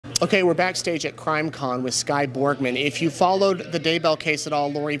Okay, we're backstage at CrimeCon with Skye Borgman. If you followed the Daybell case at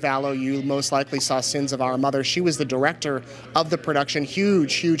all, Lori Vallow, you most likely saw Sins of Our Mother. She was the director of the production.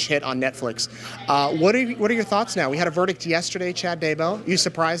 Huge, huge hit on Netflix. What are your thoughts now? We had a verdict yesterday, Chad Daybell. You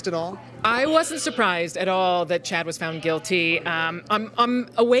surprised at all? I wasn't surprised at all that Chad was found guilty.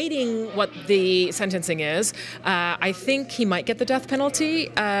 I'm awaiting what the sentencing is. I think he might get the death penalty.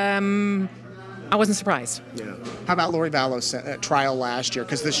 I wasn't surprised. Yeah. How about Lori Vallow's trial last year?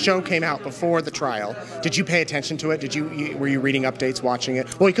 Because the show came out before the trial. Did you pay attention to it? Were you reading updates, watching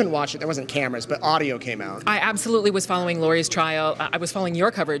it? Well, you couldn't watch it. There wasn't cameras, but audio came out. I absolutely was following Lori's trial. I was following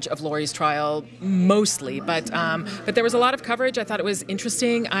your coverage of Lori's trial mostly, but there was a lot of coverage. I thought it was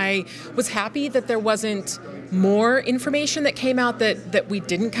interesting. I was happy that there wasn't more information that came out that we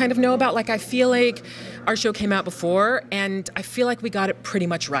didn't kind of know about. Like, I feel like our show came out before, and I feel like we got it pretty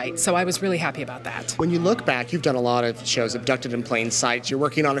much right. So I was really happy about that. When you look back, you've done a lot of shows, Abducted in Plain Sight. You're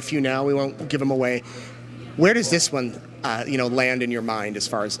working on a few now. We won't give them away. Where does this one, land in your mind as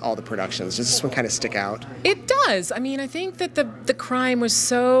far as all the productions? Does this one kind of stick out? It does. I mean, I think that the crime was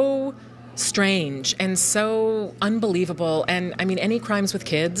so strange and so unbelievable. And I mean, any crimes with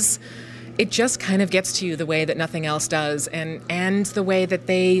kids, it just kind of gets to you the way that nothing else does, and the way that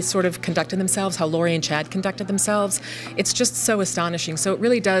they sort of conducted themselves, how Lori and Chad conducted themselves. It's just so astonishing. So it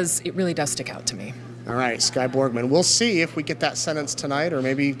really does stick out to me. All right, Skye Borgman. We'll see if we get that sentence tonight, or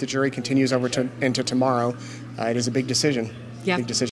maybe the jury continues into tomorrow. It is a big decision. Yeah. Big decision.